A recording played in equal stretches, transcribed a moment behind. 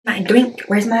My drink.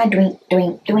 Where's my drink?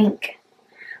 Drink.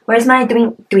 Where's my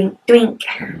drink? Drink.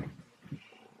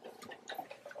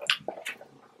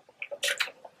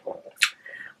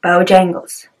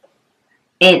 Bojangles.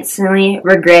 Instantly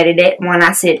regretted it when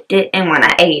I sipped it and when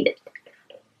I ate it.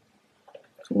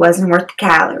 Wasn't worth the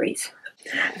calories.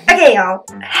 Okay, y'all.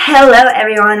 Hello,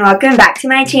 everyone. Welcome back to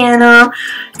my channel.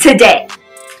 Today,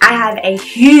 I have a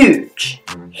huge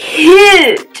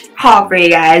haul for you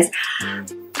guys.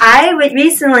 I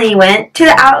recently went to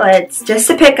the outlets just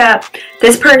to pick up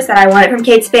this purse that I wanted from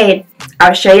Kate Spade.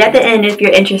 I'll show you at the end if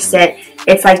you're interested.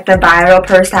 It's like the viral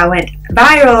purse that went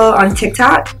viral on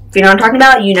TikTok. If you know what I'm talking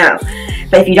about, you know.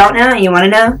 But if you don't know and you want to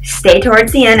know, stay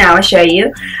towards the end. I will show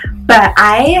you. But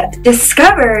I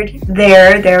discovered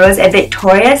there was a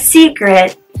Victoria's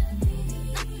Secret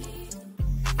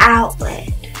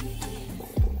outlet.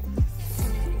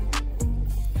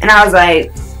 And I was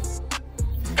like,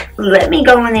 let me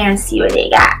go in there and see what they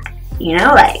got. You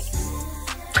know, like.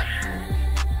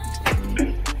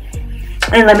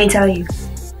 And let me tell you,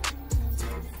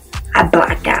 I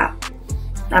blacked out.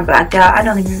 I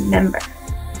don't even remember.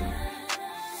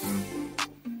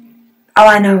 All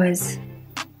I know is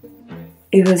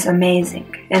it was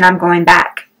amazing. And I'm going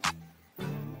back.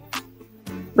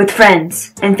 With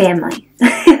friends and family.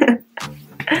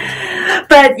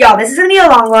 But y'all, this is going to be a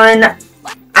long one.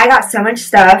 I got so much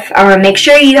stuff. Make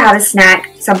sure you have a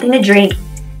snack, something to drink,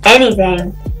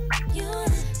 anything.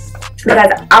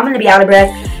 Because I'm going to be out of breath.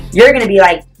 You're going to be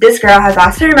like, this girl has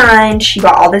lost her mind. She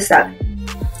bought all this stuff.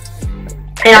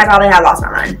 And I probably have lost my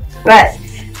mind. But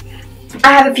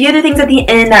I have a few other things at the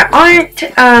end that aren't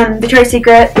Victoria's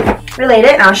Secret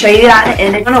related. And I'll show you that at the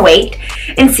end. I'm going to wait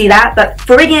and see that. But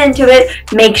before we get into it,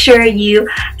 make sure you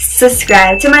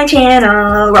subscribe to my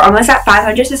channel. We're almost at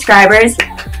 500 subscribers.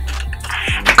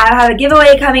 I'll have a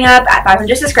giveaway coming up at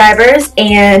 500 subscribers,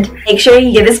 and make sure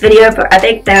you give this video a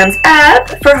big thumbs up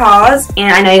for hauls.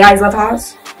 And I know you guys love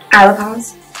hauls. I love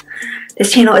hauls.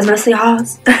 This channel is mostly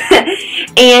hauls.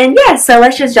 And yeah, so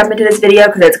let's just jump into this video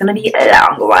because it's going to be a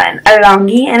long one. A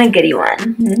longie and a goodie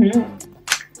one.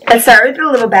 Let's start with the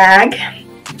little bag.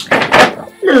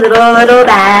 The little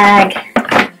bag.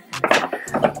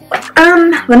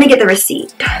 Let me get the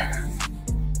receipt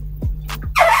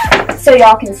so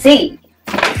y'all can see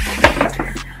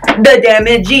the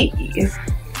damagee.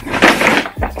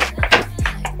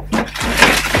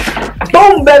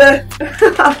 Boom, baby.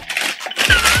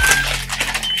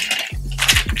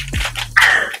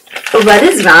 What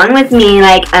is wrong with me?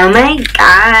 Like, oh my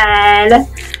god.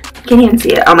 Can't even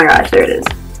see it. Oh my gosh, there it is.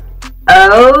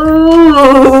 Oh.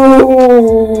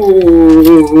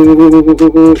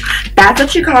 That's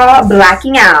what you call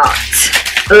blacking out.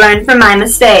 Learn from my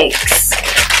mistakes.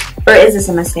 Or is this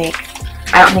a mistake?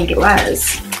 I don't think it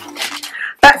was.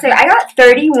 But so I got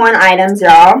 31 items,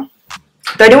 y'all.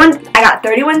 I got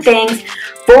 31 things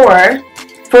for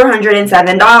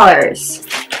 $407.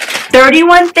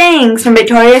 31 things from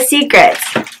Victoria's Secret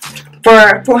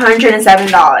for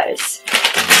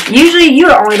 $407. Usually you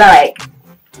would only buy like,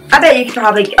 I bet you could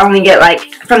probably only get like,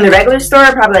 from the regular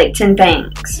store, probably like 10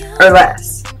 things or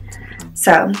less.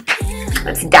 So,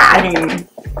 let's dive in.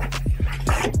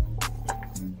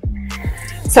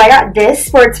 So I got this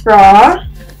sports bra.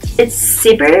 It's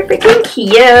super freaking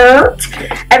cute.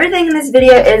 Everything in this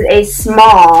video is a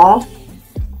small,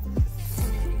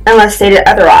 unless stated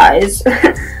otherwise.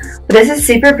 This is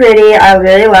super pretty. I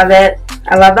really love it.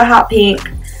 I love the hot pink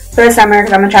for the summer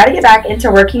because I'm going to try to get back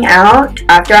into working out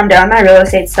after I'm done with my real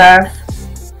estate stuff.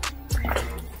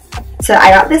 So I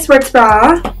got this sports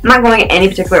bra. I'm not going in any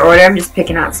particular order. I'm just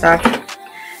picking out stuff.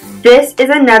 This is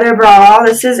another bra.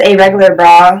 This is a regular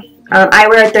bra. I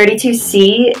wear a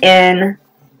 32C in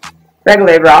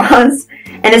regular bras.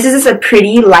 And this is just a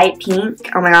pretty light pink.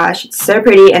 Oh my gosh, it's so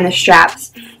pretty. And the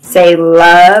straps say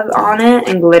love on it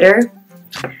and glitter.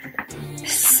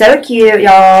 So cute,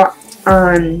 y'all.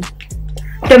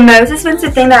 The most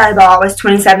expensive thing that I bought was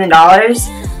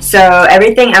 $27. So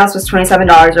everything else was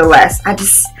 $27 or less.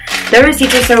 The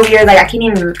receipts are so weird, like I can't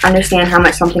even understand how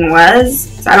much something was.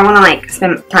 So I don't want to like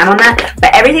spend time on that.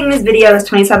 But everything in this video was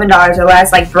 $27 or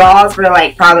less. Like bras were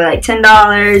like probably like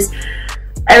 $10.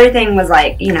 Everything was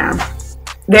like, you know,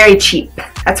 very cheap.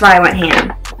 That's why I went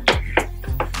ham.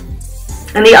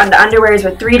 And the underwears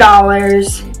were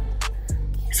 $3.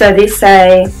 So these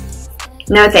say,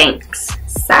 no thanks.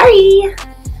 Sorry.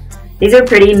 These are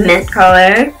pretty mint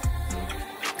color.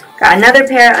 Got another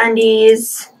pair of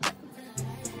undies.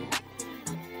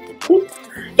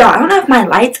 Y'all, I don't know if my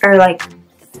lights are like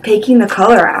taking the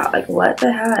color out. Like, what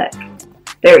the heck?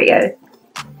 There we go.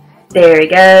 There we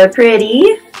go.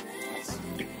 Pretty.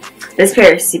 This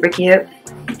pair is super cute.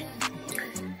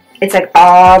 It's like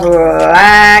all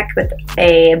black with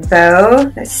a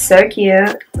bow. That's so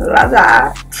cute. Love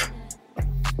that.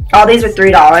 All these were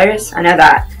 $3. I know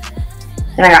that.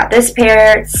 Then I got this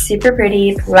pair. It's super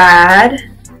pretty. Plaid.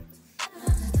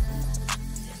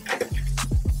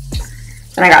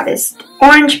 Then I got this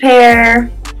orange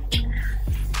pair.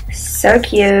 So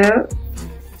cute.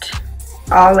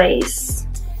 All lace.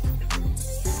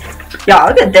 Y'all,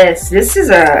 look at this. This is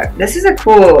a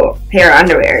cool pair of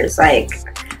underwears. Like,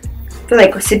 I feel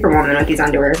like Superwoman with these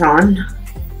underwears on.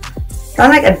 It's not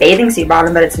like a bathing suit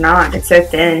bottom, but it's not. It's so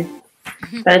thin.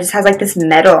 But it just has like this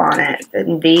metal on it.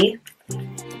 In V.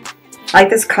 I like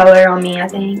this color on me, I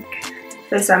think,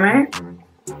 for the summer.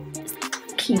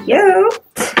 Cute.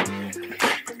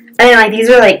 And then like these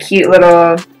are like cute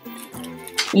little,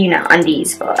 you know,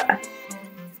 undies for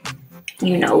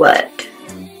you know what.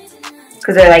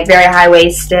 Because they're like very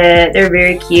high-waisted. They're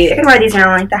very cute. You can wear these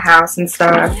around like the house and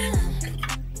stuff.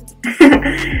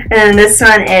 And this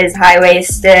one is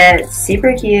high-waisted.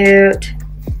 Super cute.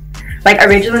 Like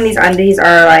originally these undies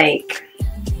are like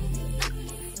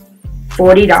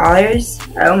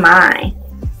 $40. Oh my.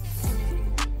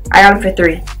 I got them for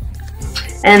 $3.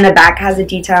 And the back has a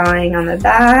detailing on the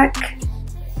back.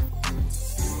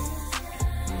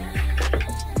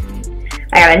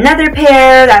 I got another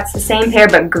pair. That's the same pair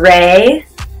but gray.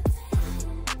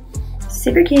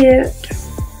 Super cute.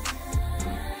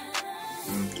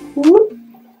 Whoop.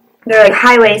 They're like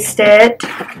high-waisted.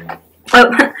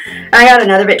 Oh, I got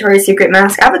another Victoria's Secret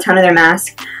mask. I have a ton of their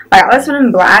masks. But I got this one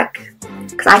in black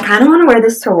because I kind of want to wear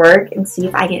this to work and see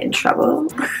if I get in trouble.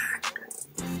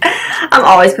 I'm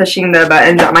always pushing the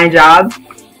buttons at my job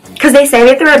because they say we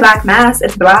have to wear a black mask.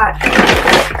 It's black.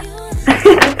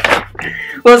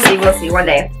 We'll see. One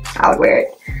day I'll wear it.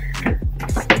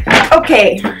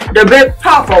 Okay, the big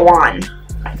purple one.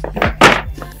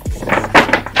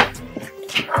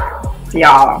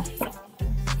 Y'all.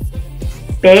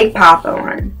 Big papa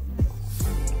one.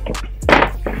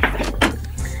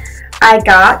 I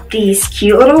got these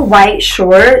cute little white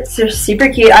shorts. They're super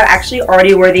cute. I've actually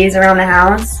already wore these around the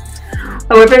house.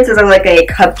 My boyfriend says I look like a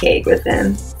cupcake with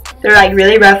them. They're like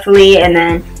really ruffly, and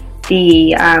then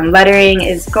the lettering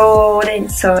is gold and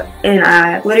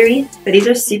glittery. But these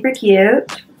are super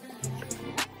cute.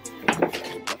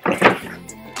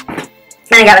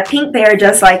 And I got a pink pair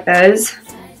just like those.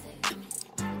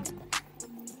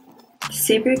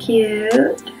 Super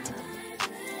cute.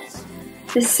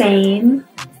 The same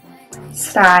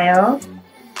style.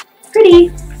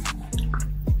 Pretty.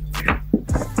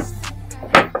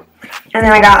 And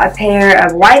then I got a pair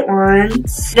of white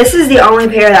ones. This is the only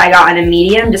pair that I got in a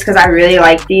medium just because I really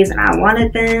like these and I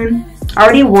wanted them. I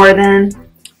already wore them.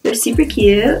 They're super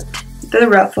cute. They're the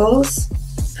ruffles.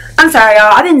 I'm sorry,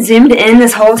 y'all. I've been zoomed in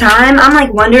this whole time. I'm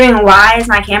like wondering why is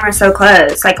my camera so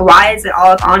close? Like, why is it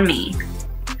all up on me?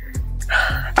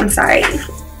 I'm sorry.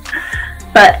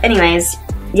 But anyways,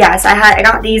 yes, I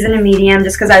got these in a medium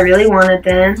just because I really wanted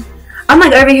them. I'm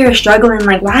like over here struggling,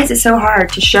 like, why is it so hard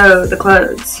to show the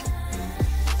clothes?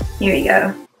 Here we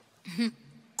go.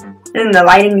 And the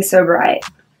lighting is so bright.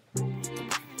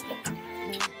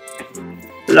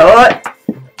 Lord.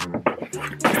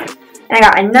 And I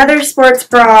got another sports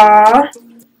bra.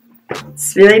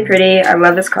 It's really pretty. I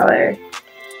love this color.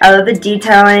 I love the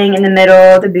detailing in the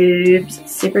middle, the boobs.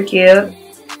 It's super cute.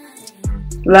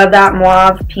 Love that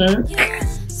mauve pink.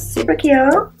 Super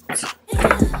cute.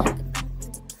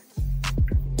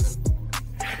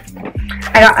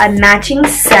 I got a matching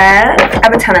set. I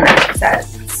have a ton of matching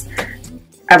sets.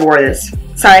 I've wore this.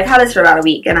 Sorry, I've had this for about a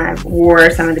week and I've wore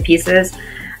some of the pieces.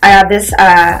 I have this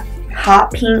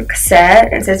hot pink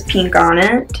set. It says pink on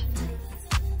it.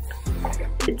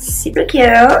 It's super cute.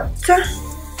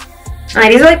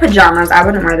 These are like pajamas. I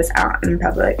wouldn't wear this out in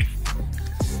public.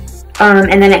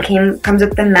 And then it comes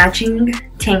with the matching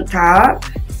tank top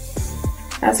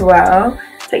as well.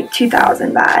 It's like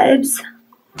 2000 vibes.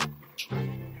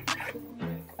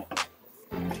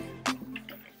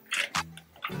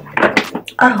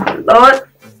 Oh Lord.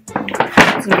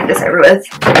 Let's get this over with.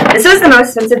 This was the most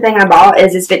expensive thing I bought,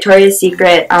 is this Victoria's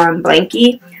Secret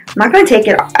blankie. I'm not going to take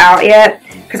it out yet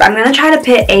because I'm going to try to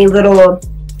put a little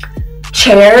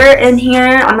chair in here.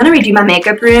 I'm going to redo my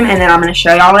makeup room and then I'm going to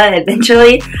show y'all it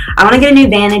eventually. I want to get a new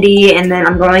vanity and then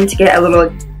I'm going to get a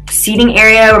little seating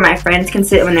area where my friends can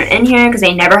sit when they're in here because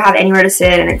they never have anywhere to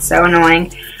sit and it's so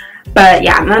annoying. But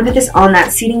yeah, I'm going to put this on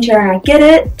that seating chair and I get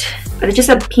it. But it's just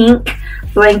a pink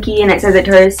blankie and it says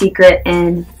Victoria's Secret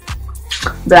in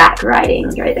black writing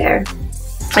right there.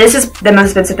 This is the most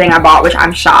expensive thing I bought, which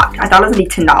I'm shocked. I thought it was going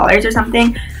to be $10 or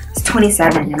something. It's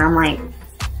 $27 and I'm like,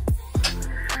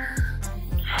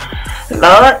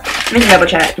 Lord. Let me double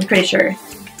check. I'm pretty sure.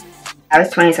 That was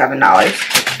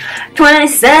 $27.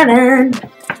 27.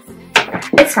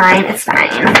 It's fine. It's fine.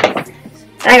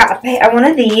 And I got one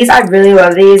of these. I really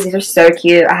love these. These are so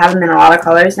cute. I have them in a lot of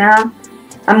colors now.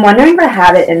 I'm wondering if I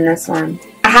have it in this one.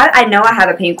 I know I have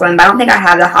a pink one, but I don't think I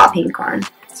have the hot pink one.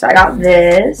 So I got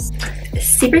this. It's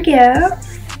super cute. And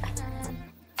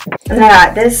then I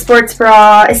got this sports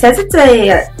bra. It says it's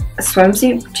a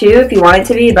swimsuit too if you want it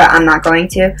to be, but I'm not going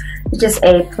to. It's just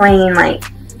a plain, like,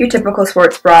 your typical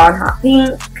sports bra in hot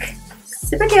pink.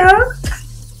 Super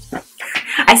cute.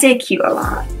 I say cute a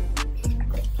lot.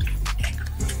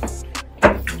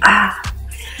 Ah,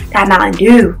 that Mountain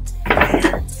Dew.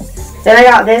 Then I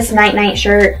got this night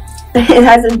shirt. It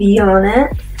has a V on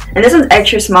it. And this one's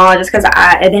extra small just because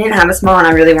it didn't have a small and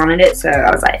I really wanted it. So I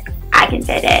was like, I can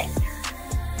fit it.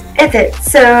 It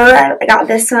fits. So I got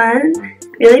this one.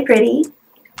 Really pretty.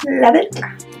 Love it.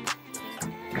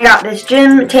 I got this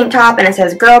gym tank top and it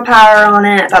says girl power on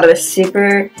it. I thought it was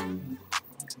super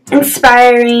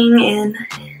inspiring and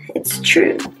it's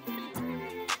true.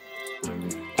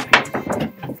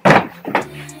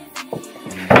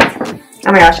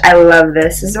 Oh my gosh, I love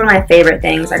this. This is one of my favorite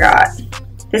things I got.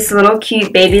 This little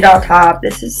cute baby doll top.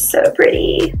 This is so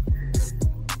pretty.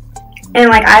 And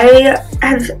like I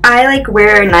like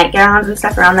wear nightgowns and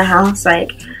stuff around the house,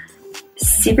 like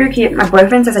super cute. My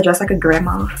boyfriend says I dress like a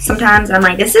grandma sometimes, and I'm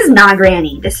like, this is not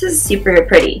granny. This is super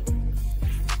pretty.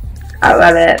 I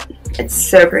love it. It's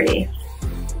so pretty.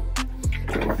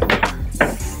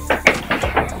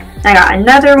 I got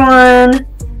another one,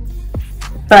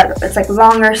 but it's like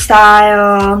longer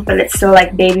style, but it's still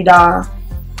like baby doll.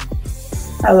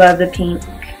 I love the pink.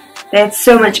 They had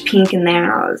so much pink in there,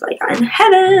 and I was like, I'm in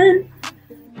heaven.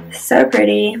 So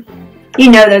pretty.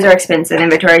 You know those are expensive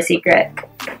in Victoria's Secret.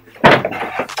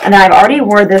 And then I've already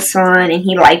wore this one, and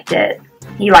he liked it.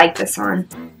 He liked this one.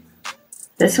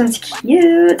 This one's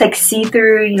cute. It's like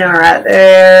see-through, you know, right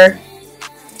there.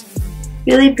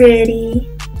 Really pretty.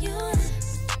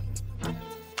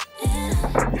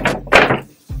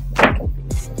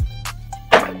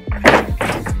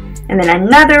 And then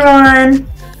another one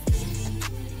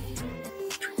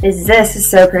is this. Is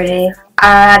so pretty.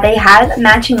 They had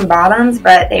matching bottoms,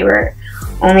 but they were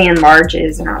only in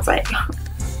larges, and I was like,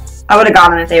 I would have got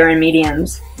them if they were in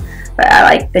mediums. But I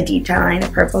like the detailing, the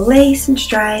purple lace and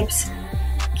stripes.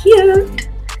 Cute.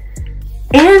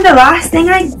 And the last thing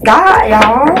I got,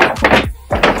 y'all.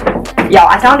 Y'all,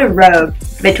 I found a robe.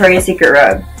 Victoria's Secret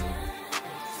robe.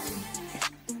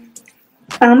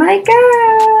 Oh my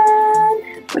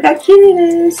god. Look how cute it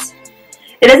is.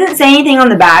 It doesn't say anything on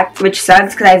the back, which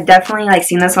sucks because I've definitely like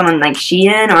seen this one on like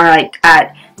Shein or like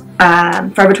at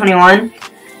Forever 21.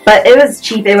 But it was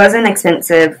cheap. It wasn't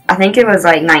expensive. I think it was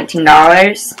like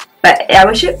 $19. But I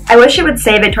wish it would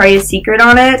say Victoria's Secret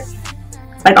on it,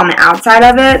 like on the outside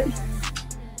of it.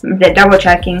 Double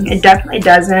checking. It definitely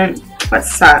doesn't. What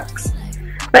sucks.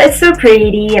 But it's so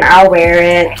pretty, and I'll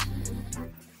wear it.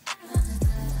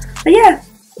 But yeah,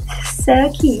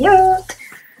 so cute.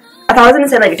 I thought I was gonna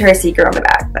say like Victoria's Secret on the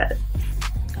back, but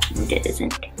it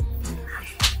isn't.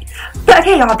 But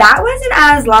okay, y'all, that wasn't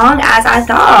as long as I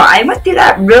thought. I went through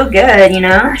that real good, you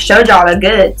know. I showed y'all the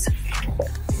goods.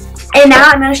 And now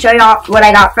I'm going to show y'all what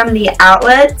I got from the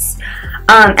outlets.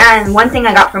 And one thing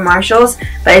I got from Marshall's,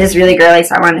 but it is really girly,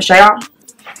 so I wanted to show y'all.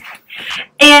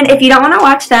 And if you don't want to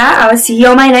watch that, I will see you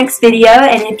on my next video.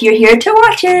 And if you're here to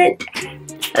watch it,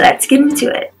 let's get into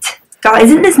it. Y'all,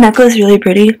 isn't this necklace really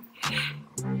pretty?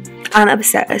 I'm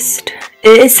obsessed.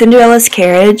 It is Cinderella's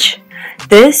Carriage. I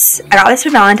got this for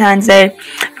Valentine's Day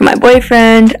from my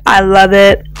boyfriend. I love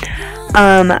it.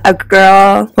 A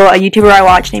YouTuber I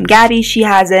watch named Gabby, she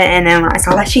has it, and then when I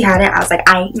saw that she had it, I was like,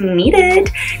 I need it,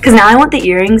 because now I want the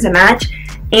earrings to match.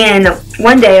 And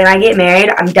one day when I get married,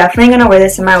 I'm definitely going to wear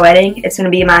this in my wedding. It's going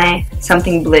to be my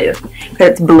something blue,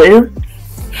 because it's blue.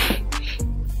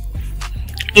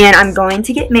 And I'm going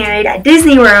to get married at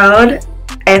Disney World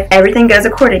if everything goes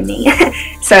accordingly.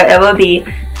 So it will be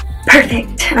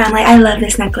perfect. And I'm like, I love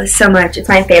this necklace so much. It's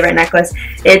my favorite necklace.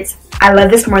 I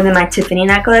love this more than my Tiffany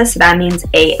necklace, so that means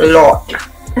a lot.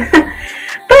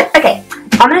 But okay,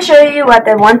 I'm gonna show you what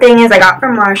the one thing is I got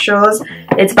from Marshall's.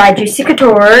 It's by Juicy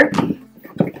Couture,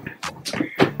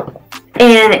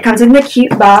 and it comes in the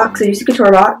cute box, a Juicy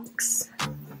Couture box.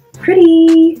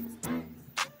 Pretty.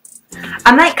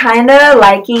 I'm like kind of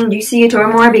liking Juicy Couture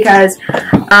more because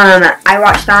I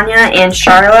watched Tanya and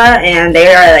Charla, and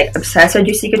they are like obsessed with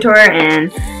Juicy Couture,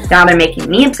 and now they're making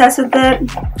me obsessed with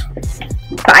it.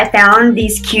 But I found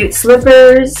these cute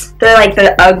slippers. They're like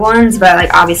the UGG ones, but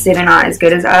like obviously they're not as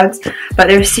good as UGGs. But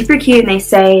they're super cute, and they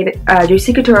say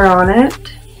Juicy Couture on it.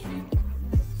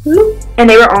 and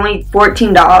they were only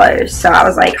 $14. So I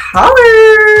was like,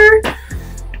 holler.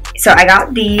 So I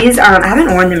got these. I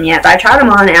haven't worn them yet, but I tried them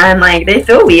on and I'm like, they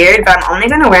feel weird, but I'm only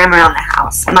going to wear them around the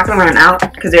house. I'm not going to wear them out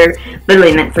because they're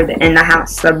literally meant for in the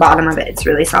house. The bottom of it's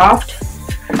really soft.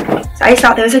 So I just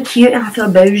thought those are cute and I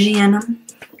feel bougie in them.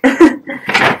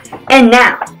 And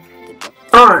now,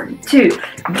 on to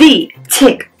the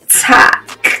TikTok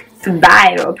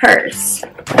viral purse.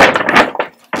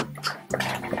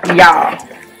 Y'all.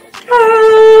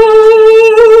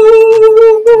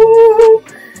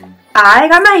 I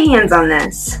got my hands on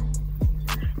this.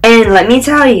 And let me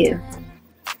tell you,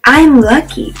 I'm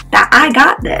lucky that I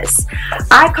got this.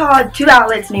 I called 2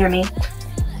 outlets near me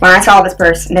when I saw this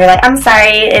purse. And they're like, I'm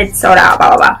sorry, it's sold out,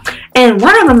 blah, blah, blah. And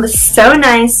one of them was so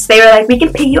nice. They were like, we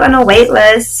can put you on a wait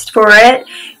list for it.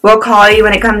 We'll call you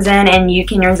when it comes in and you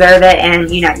can reserve it and,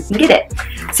 you know, you can get it.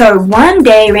 So one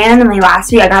day, randomly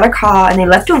last week, I got a call and they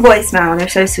left a voicemail. They're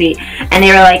so sweet. And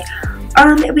they were like,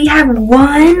 we have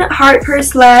one heart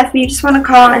purse left. We just want to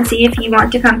call and see if you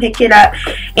want to come pick it up.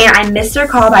 And I missed their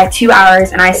call by 2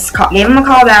 hours and I gave them a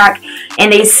call back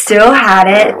and they still had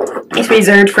it. It's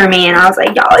reserved for me and I was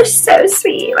like, y'all are so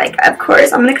sweet. Like, of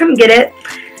course, I'm going to come get it.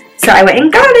 So I went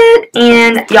and got it,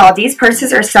 and y'all, these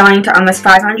purses are selling to almost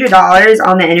 $500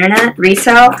 on the internet,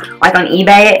 resale, like on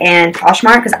eBay and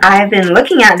Poshmark, because I've been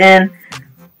looking at them,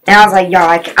 and I was like, y'all,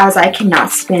 I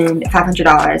cannot spend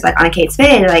 $500, like, on a Kate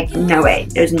Spade. Like, no way.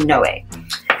 There's no way.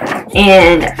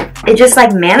 And it just,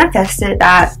 like, manifested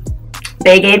that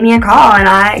they gave me a call, and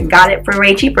I got it for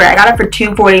way cheaper. I got it for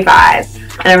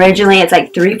 $245, and originally it's,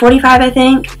 like, $345, I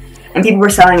think. And people were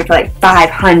selling it for like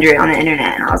 $500 on the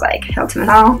internet. And I was like, hell to it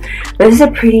all. But this is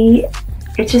a pretty,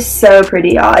 it's just so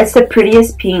pretty, y'all. It's the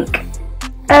prettiest pink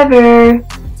ever.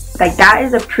 Like, that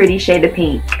is a pretty shade of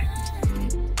pink.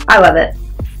 I love it.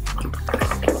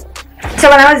 So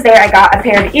when I was there, I got a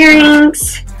pair of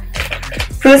earrings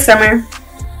for the summer.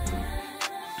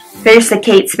 There's the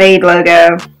Kate Spade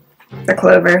logo. The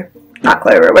clover. Not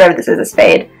clover, whatever this is, a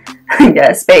spade. Yeah,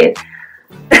 a spade.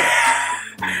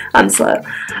 I'm slow.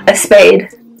 A spade.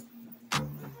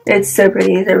 It's so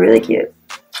pretty. They're really cute.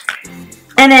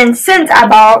 And then since I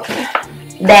bought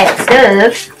that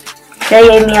stuff, they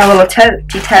gave me a little tote.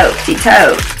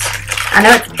 I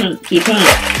know it's pinky pink.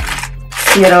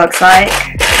 See what it looks like.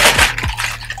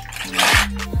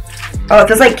 Oh, it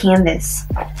feels like canvas.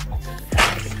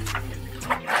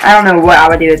 I don't know what I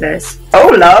would do with this. Oh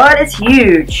Lord, it's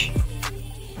huge.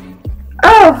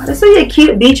 Oh, this would be a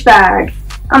cute beach bag.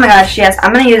 Oh my gosh, yes,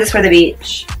 I'm going to use this for the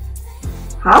beach.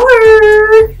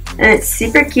 Holler! And it's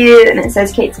super cute, and it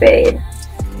says Kate Spade.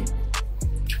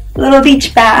 Little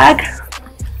beach bag.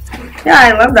 Yeah,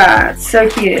 I love that. It's so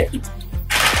cute.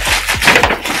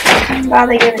 I'm glad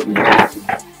they gave me that.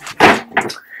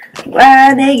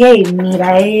 Glad they gave me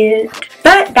that.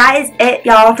 But that is it,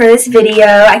 y'all, for this video.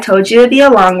 I told you it would be a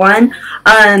long one.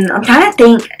 I'm trying to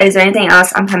think, is there anything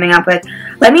else I'm coming up with?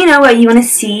 Let me know what you want to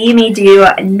see me do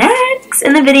next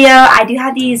in the video. I do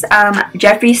have these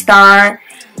Jeffree Star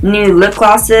new lip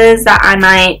glosses that I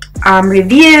might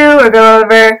review or go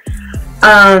over.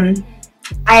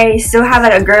 I still have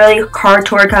like a girly car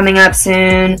tour coming up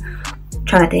soon. I'm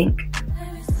trying to think.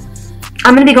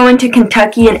 I'm going to be going to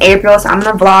Kentucky in April, so I'm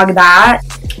going to vlog that.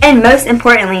 And most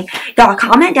importantly, y'all,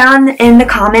 comment down in the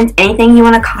comments anything you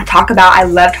want to talk about. I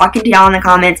love talking to y'all in the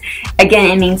comments. Again,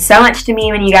 it means so much to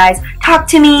me when you guys talk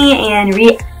to me and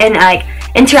like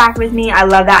interact with me. I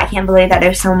love that. I can't believe that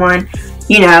there's someone,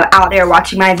 you know, out there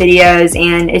watching my videos,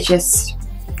 and it's just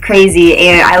crazy.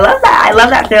 And I love that. I love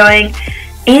that feeling.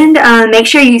 And make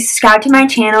sure you subscribe to my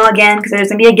channel again, because there's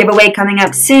going to be a giveaway coming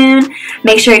up soon.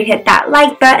 Make sure you hit that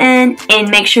like button, and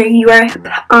make sure you are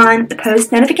on the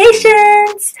post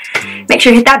notifications. Make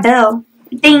sure you hit that bell.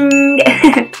 Ding!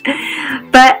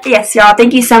 But yes, y'all,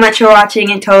 thank you so much for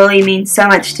watching. It totally means so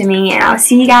much to me, and I'll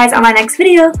see you guys on my next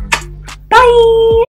video. Bye!